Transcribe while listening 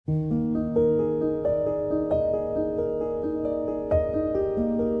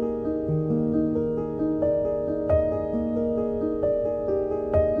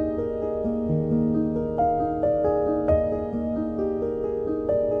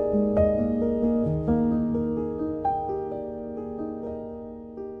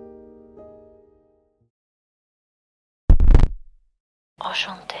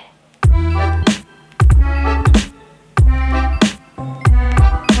Enchantée.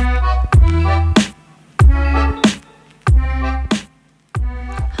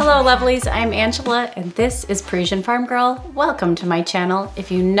 Hello lovelies, I'm Angela and this is Parisienne Farm Girl. Welcome to my channel.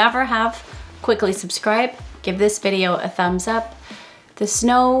 If you never have, quickly subscribe, give this video a thumbs up. The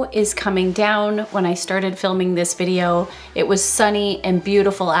snow is coming down. When I started filming this video, it was sunny and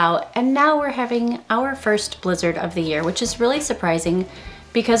beautiful out, and now we're having our first blizzard of the year, which is really surprising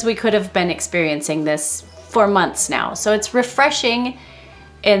because we could have been experiencing this for months now. So it's refreshing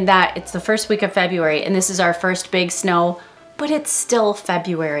in that it's the first week of February and this is our first big snow, but it's still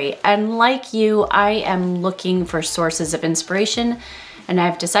February. And like you, I am looking for sources of inspiration, and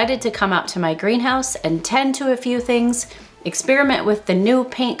I've decided to come out to my greenhouse and tend to a few things, experiment with the new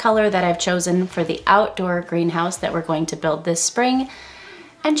paint color that I've chosen for the outdoor greenhouse that we're going to build this spring,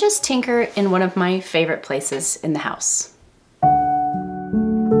 and just tinker in one of my favorite places in the house.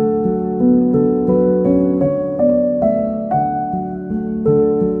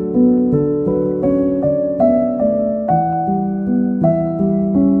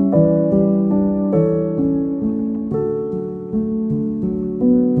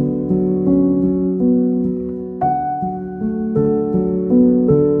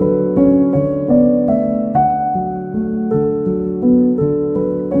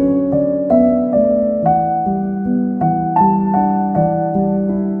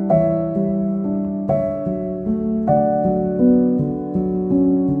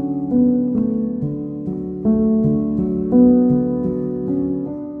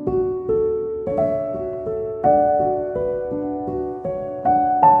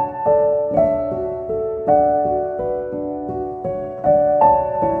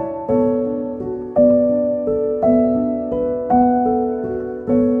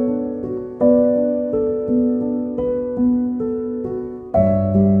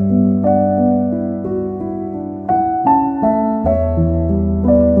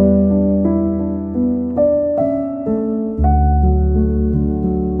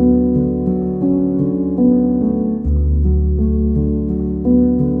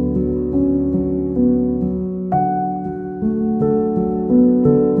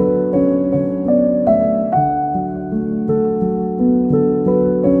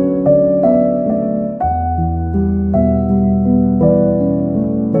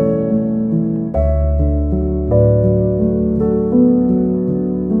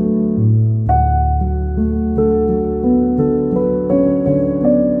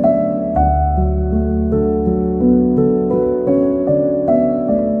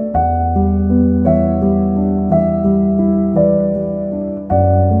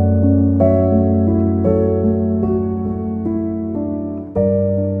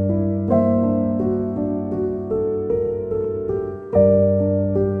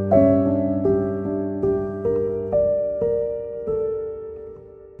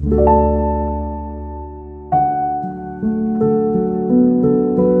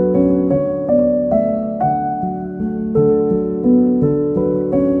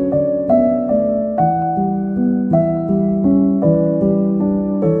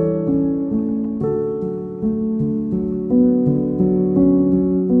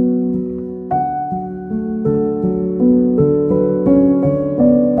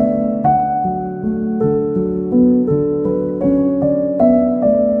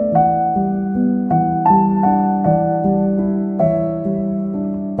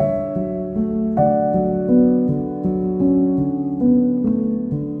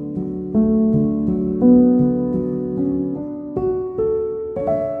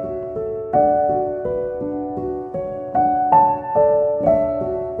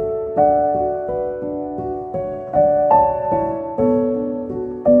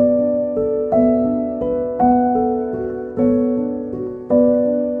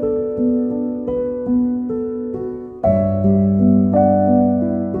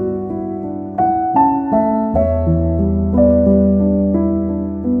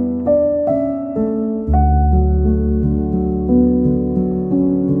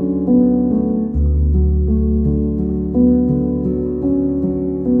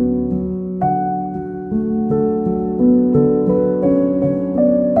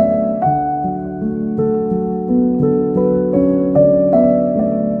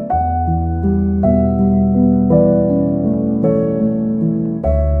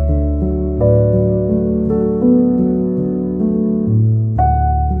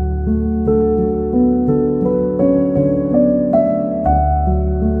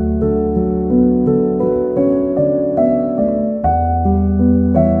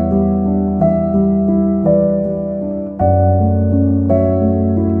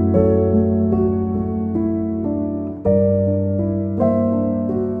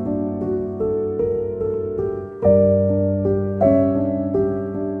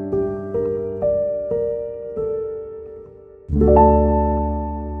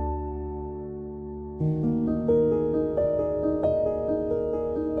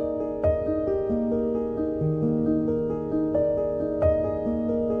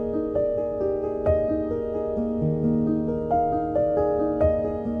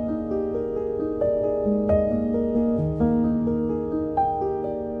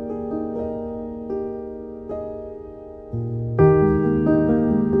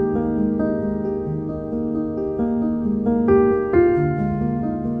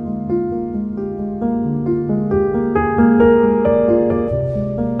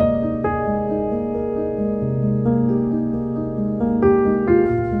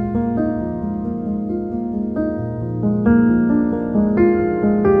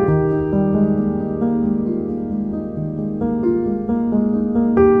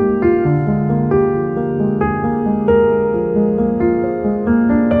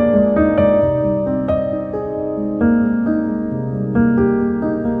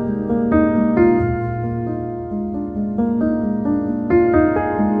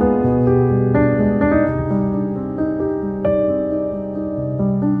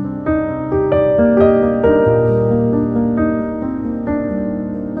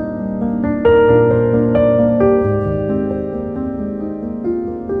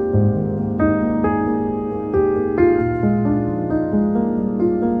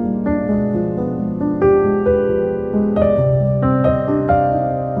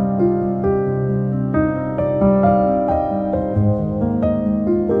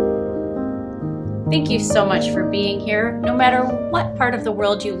 Thank you so much for being here. No matter what part of the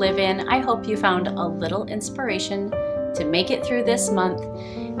world you live in, I hope you found a little inspiration to make it through this month.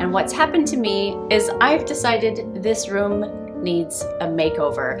 And what's happened to me is I've decided this room needs a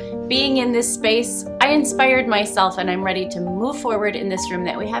makeover. Being in this space, I inspired myself and I'm ready to move forward in this room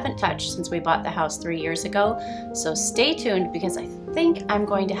that we haven't touched since we bought the house 3 years ago. So stay tuned because I think I'm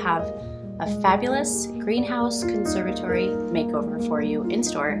going to have a fabulous greenhouse conservatory makeover for you in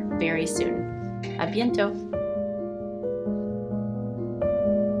store very soon. A bientôt.